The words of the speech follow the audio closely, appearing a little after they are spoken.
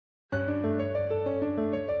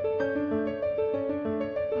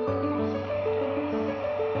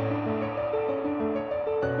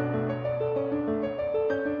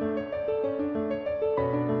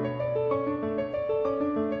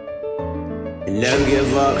Never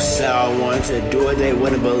give up, said I wanted to do it, they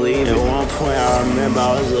wouldn't believe it. At one point I remember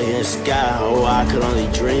I was looking at the sky, oh I could only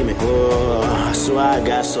dream it. Oh, I swear I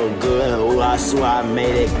got so good, oh I swear I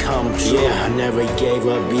made it come true. Yeah, I never gave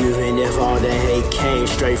up even if all the hate came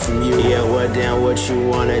straight from you. Yeah, what damn what you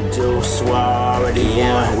wanna do, swear I already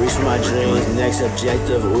won. Reach my dreams, next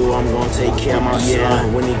objective, ooh I'm gonna take care of my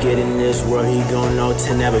son. When he get in this world he gon' know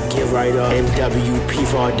to never give right up. MWP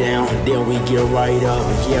fall down, then we get right up.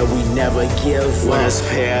 Yeah, we never give. When it's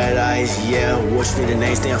paradise, yeah, what's me the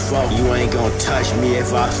name stand for? You ain't gon' touch me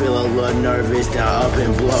if I feel a little nervous, then up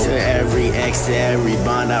and blow. To every ex, to every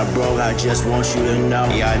bond I broke, I just want you to know.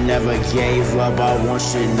 Yeah, I never gave up, I want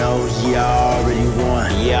you to know. Yeah, I already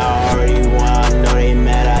won. Yeah, I already won. I know they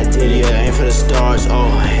mad I did it. Yeah, aim for the stars, oh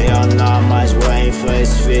hell nah, might as well aim for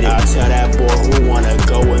his fitted. I'll tell that boy who wanna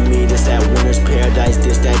go with me. This that winner's paradise,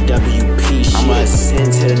 this that WP shit. I'ma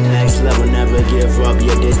ascend to the next level, never give up.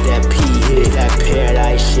 Yeah, this that P hit. That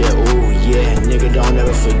paradise shit, ooh yeah, nigga don't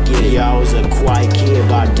ever forget it. Yeah, I was a quiet kid,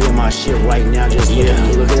 but I did my shit right now. Just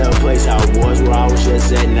look at the place I was, where I was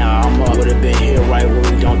just at. Now I'm up, would've been here right when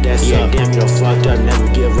we don't. That's up. Damn, you done fucked up.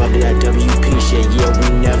 Never give up to that WP shit. Yeah,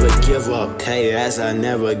 we never give up. Tell you that's I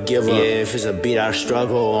never give up. Yeah, if it's a beat I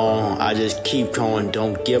struggle on, I just keep going,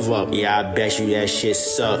 don't give up. Yeah, I bet you that shit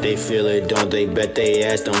suck. They feel it, don't they? Bet they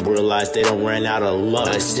ass don't realize they don't run out of luck.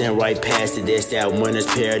 I send right past it. This that winner's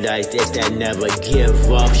paradise. This that never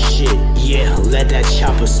give up shit. Yeah, let that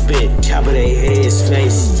chopper spit. Chopper they hit his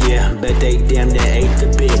face. Yeah, bet they damn near ate the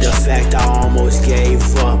bitch. The fact I almost gave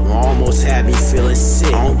up, almost had me feeling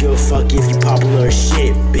sick. I don't give a fuck if you popular as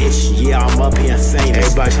shit, bitch. Yeah, I'm up here famous.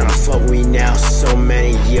 Everybody tryna fuck with me now, so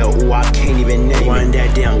many. Yeah, ooh, I can't even name it.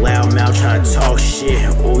 That damn loud mouth tryna talk shit.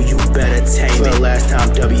 Ooh, you better tame it. For the last time,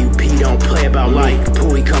 WP don't play about like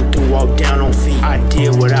Pooey come through, walk down on feet. I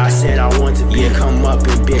did what I said I wanted to be. Yeah, come up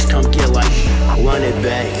and bitch, come get like run it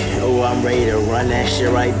back. Oh, I'm ready to run that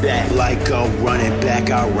shit right back. Like go run it back,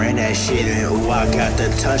 I ran that shit and oh, I got the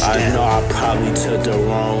touchdown. I know I probably took the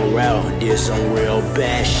wrong route, did some real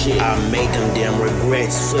bad shit. I made them damn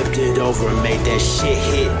regrets, flipped it over and made that shit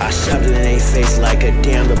hit. I shoved it in their face like a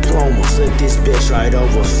damn diploma. Flip this bitch right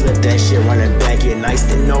over, flip that shit, running back, yeah, nice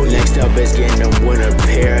to know you. Next up is getting the winner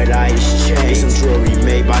paradise chain. Some jewelry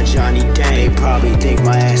made by Johnny Dang. They probably think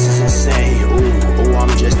my ass is insane. Ooh, I'm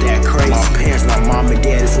just that crazy. My parents, my mom and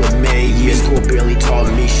dad is what made me. School barely taught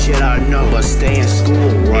me shit I know, but stay in school,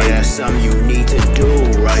 right? Yeah, that's something you need to do,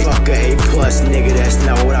 right? Fuck a A+, nigga, that's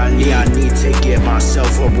not what I need. I need to get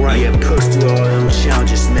myself up right. Yeah, push through all them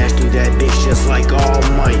challenges, smash through that bitch just like All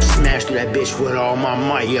Might. Smash through that bitch with all my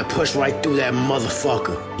might. Yeah, push right through that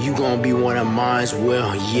motherfucker. You gon' be one of mine's,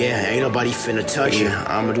 well, yeah, ain't nobody finna touch you.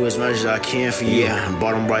 I'ma do as much as I can for you. Yeah,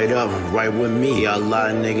 bottom right up, right with me. Yeah, a lot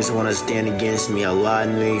of niggas wanna stand against me. A lot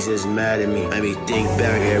of niggas is mad at me. Let me think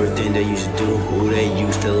back everything they used to do, who they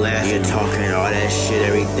used to laugh. Yeah, talking all that shit,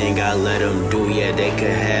 everything I let them do. Yeah, they could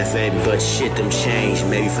have it, but shit them changed.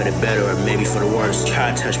 Maybe for the better or maybe for the worse.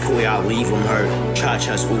 Try to touch Pooey, I'll leave them hurt. Try to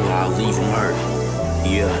touch ooh, I'll leave them hurt.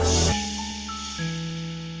 Yeah.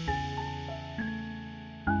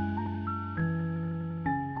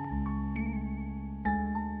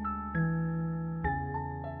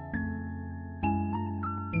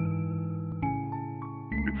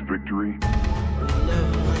 It's victory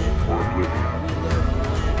or oblivion.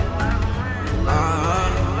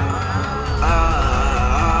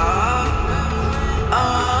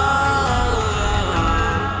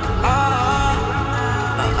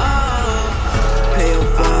 Pay your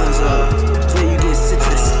funds up till you get sit to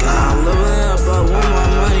the sky. I'm leveling up, I want my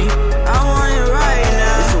money. I want it right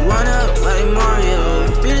now. It's a run up like Mario,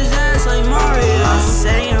 beat his ass like Mario. I'm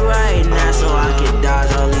setting it right now so I can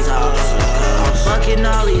dodge all these obstacles. I'm fucking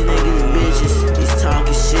all these niggas, bitches. These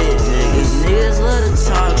talking shit, niggas. These niggas love to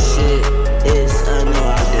talk shit. It's a new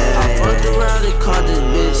day. I fucked around and caught this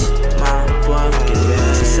bitch my fucking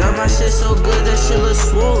bad. She said my shit so good that shit look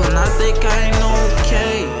swollen. I think I ain't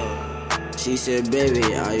okay. She said, baby,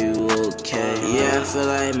 are you okay? Yeah, I feel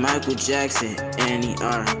like Michael Jackson. Annie,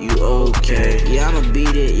 are you okay? Yeah, I'ma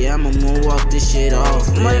beat it. Yeah, I'ma moonwalk this shit off.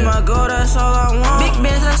 Money my goal, that's all I want. Big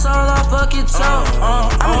bitch, that's all I fucking talk.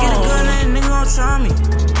 I'ma get a gun and nigga gon' try me.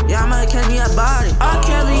 Yeah, I'ma catch me a body. R.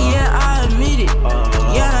 Kelly, yeah, I admit it.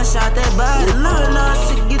 Yeah, I shot that body. Living up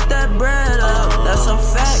to get that bread up. That's a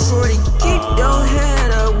fact. Shorty, keep your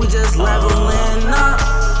head up. We just leveling up.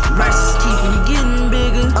 Prices keep getting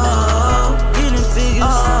bigger. Getting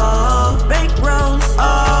figures. Bank rolls.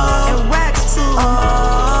 And wax too.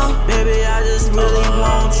 Baby, I just really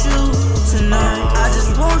want you tonight. I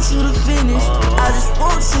just want you to finish. I just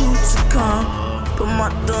want you to come. Put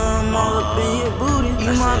my thumb all up in your booty.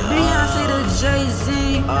 You my Beyonce to Jay-Z.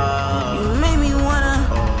 You made me wanna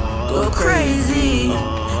go crazy,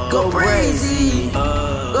 go crazy,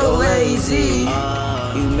 go lazy.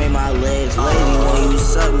 You made my legs lazy when you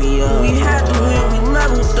suck me up. We had to win, we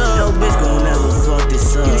leveled up. Yo, bitch gon' never fuck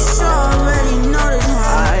this up. You sure already know this,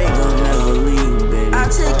 huh? I ain't gon' never leave, baby. I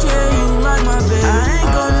take care of you like my baby. I ain't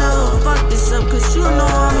gon' never fuck this up, cause you know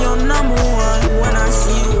I'm your number one. When I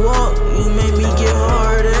see you walk, you make me get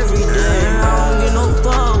hard every day. I don't get no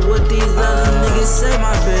fuck what these other niggas say,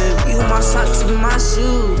 my baby. You my socks and my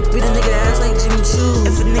shoes. Beat a nigga ass like Jimmy Choo.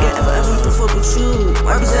 If a nigga ever to fuck with you,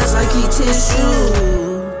 wipe his ass like he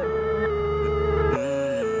tissue.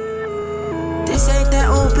 This ain't that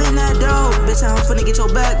open that door, bitch. I'm finna get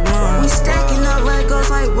your back, man. We stacking up Legos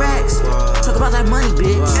like racks. Talk about that money,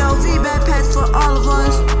 bitch. LV backpacks for all of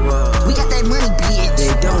us. We got that money, bitch. They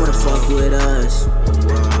don't wanna fuck with us.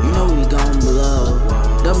 You know we gon' blow.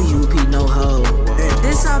 WP no hoe.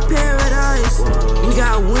 This our paradise. We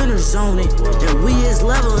got winners on it, and we is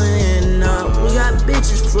leveling up. We got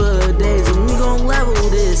bitches full of